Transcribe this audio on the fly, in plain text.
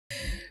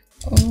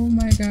Oh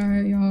my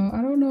god, y'all.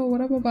 I don't know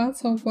what I'm about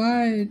to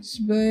watch,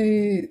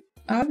 but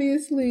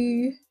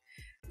obviously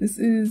this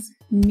is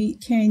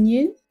Meat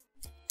Canyon.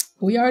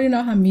 We already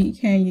know how Meat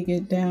Canyon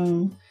get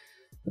down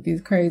with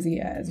these crazy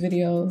ass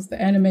videos.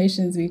 The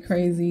animations be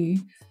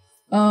crazy.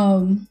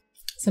 So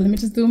let me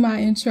just do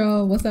my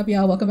intro. What's up,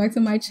 y'all? Welcome back to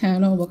my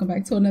channel. Welcome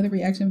back to another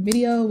reaction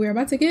video. We're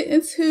about to get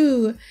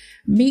into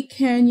Meat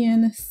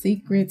Canyon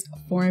secret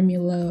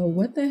formula.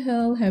 What the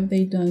hell have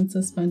they done to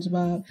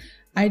SpongeBob?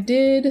 I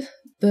did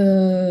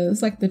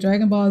it's like the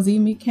Dragon Ball Z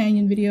Meat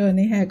Canyon video, and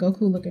they had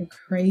Goku looking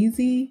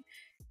crazy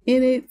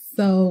in it.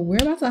 So we're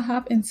about to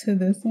hop into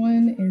this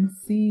one and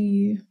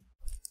see.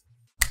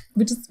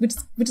 We're just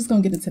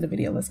gonna get into the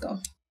video. Let's go.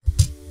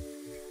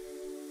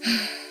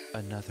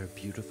 Another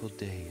beautiful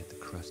day at the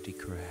Krusty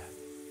Krab.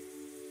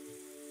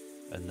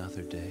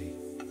 Another day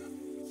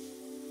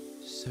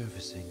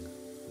servicing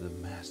the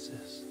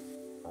masses.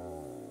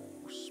 Oh,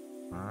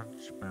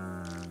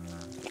 SpongeBob.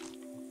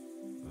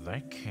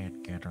 They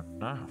can't get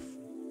enough.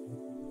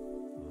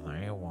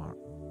 They want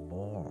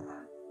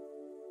more.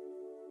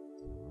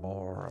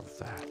 More of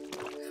that.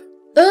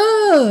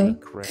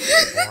 Secret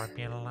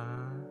formula.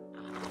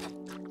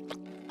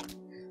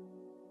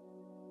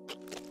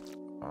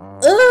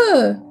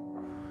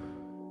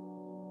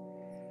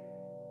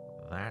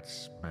 That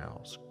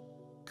smells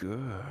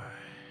good.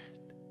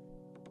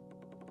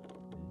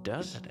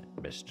 Doesn't it,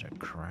 Mr.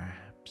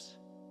 Krabs?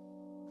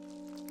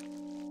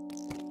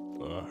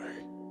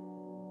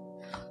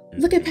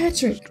 Look at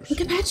Patrick.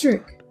 Look at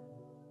Patrick.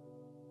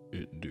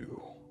 It do.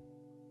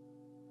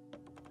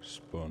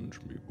 Sponge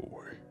me,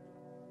 boy.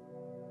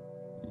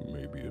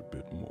 Maybe a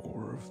bit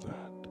more of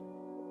that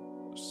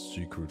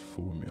secret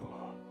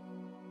formula.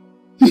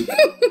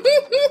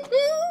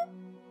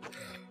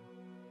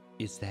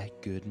 Is that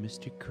good,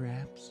 Mr.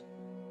 Krabs?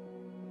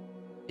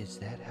 Is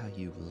that how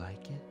you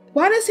like it?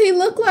 Why does he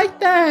look like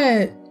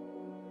that?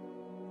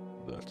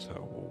 That's how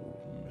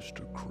old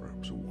Mr.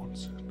 Krabs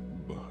wants it,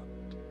 but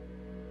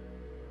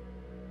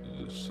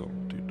the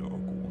salty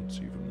dog wants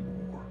even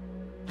more.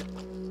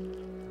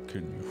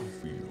 Can you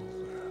feel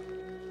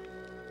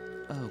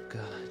that? Oh,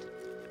 God.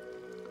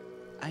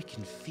 I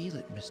can feel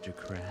it, Mr.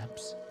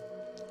 Krabs.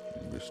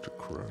 Mr.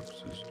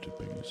 Krabs is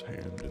dipping his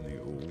hand in the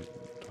old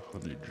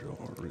honey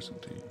jar,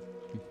 isn't he?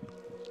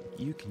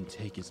 You can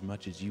take as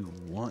much as you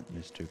want,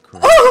 Mr.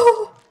 Krabs.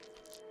 Oh!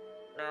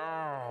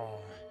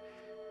 No.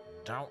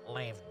 Don't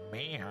leave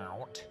me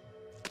out.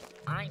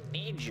 I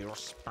need you,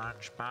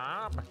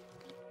 SpongeBob.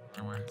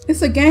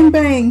 It's a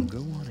gangbang. Go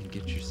on and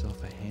get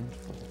yourself a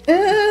handful.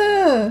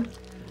 Ugh.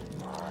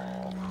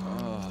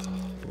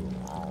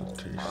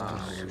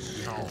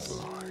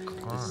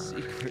 The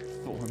secret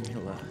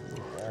formula.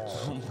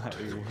 Oh my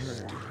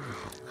word.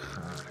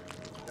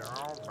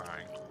 Oh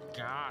my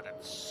God,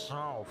 it's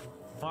so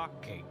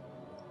fucking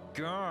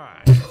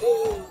good.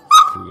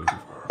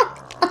 Flavor.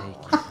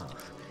 Take it.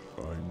 I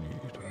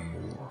need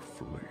more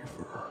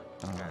flavor.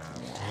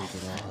 Take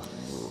it all.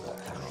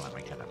 Let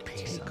me get a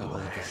piece Take of all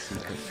of that. the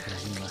secret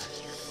formula.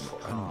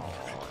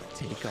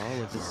 Take all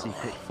of the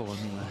secret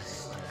formula.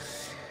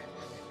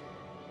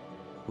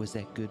 Was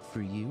that good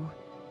for you?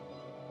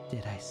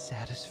 Did I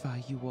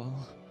satisfy you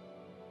all?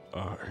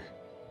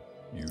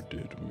 You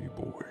did me,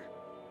 boy.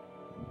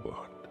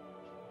 But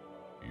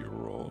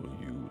you're all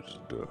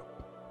used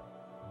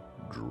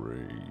up.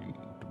 Drained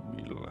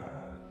me,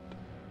 lad.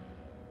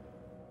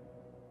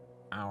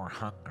 Our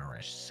hunger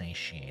is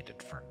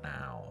satiated for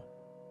now,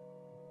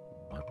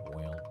 but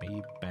we'll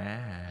be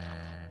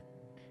back.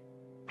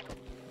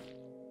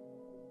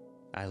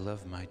 I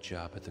love my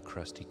job at the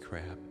Krusty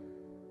Krab.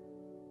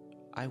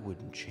 I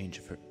wouldn't change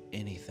it for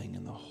anything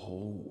in the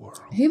whole world.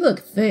 He look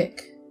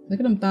thick. Look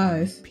at them I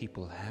thighs. make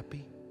people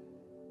happy.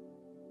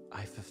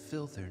 I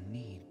fulfill their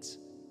needs.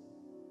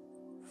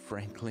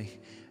 Frankly,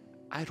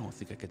 I don't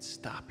think I could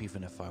stop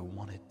even if I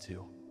wanted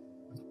to.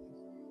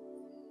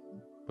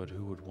 But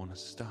who would want to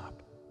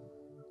stop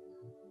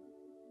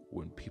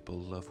when people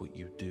love what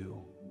you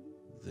do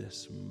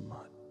this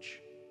much?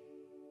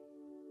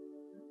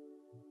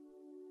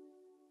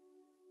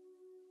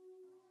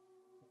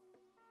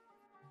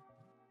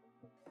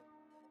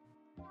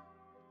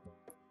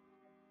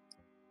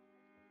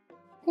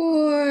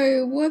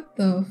 Boy, what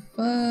the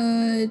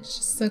fudge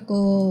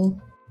sickle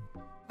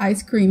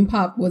ice cream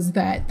pop was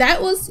that?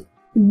 That was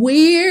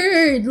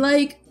weird.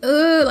 Like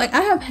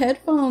I have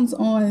headphones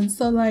on,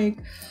 so like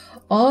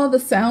all the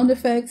sound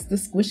effects, the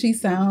squishy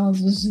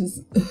sounds was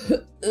just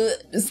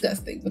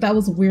disgusting. But that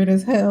was weird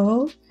as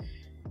hell.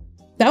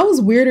 That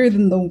was weirder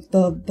than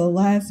the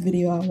last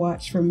video I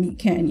watched from Meat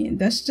Canyon.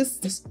 That's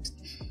just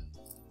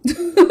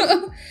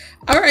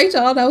all right,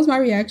 y'all, that was my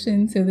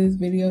reaction to this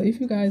video. If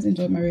you guys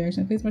enjoyed my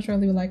reaction, please make sure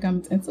to leave a like,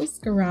 comment, and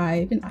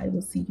subscribe, and I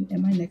will see you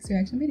in my next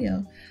reaction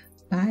video.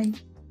 Bye.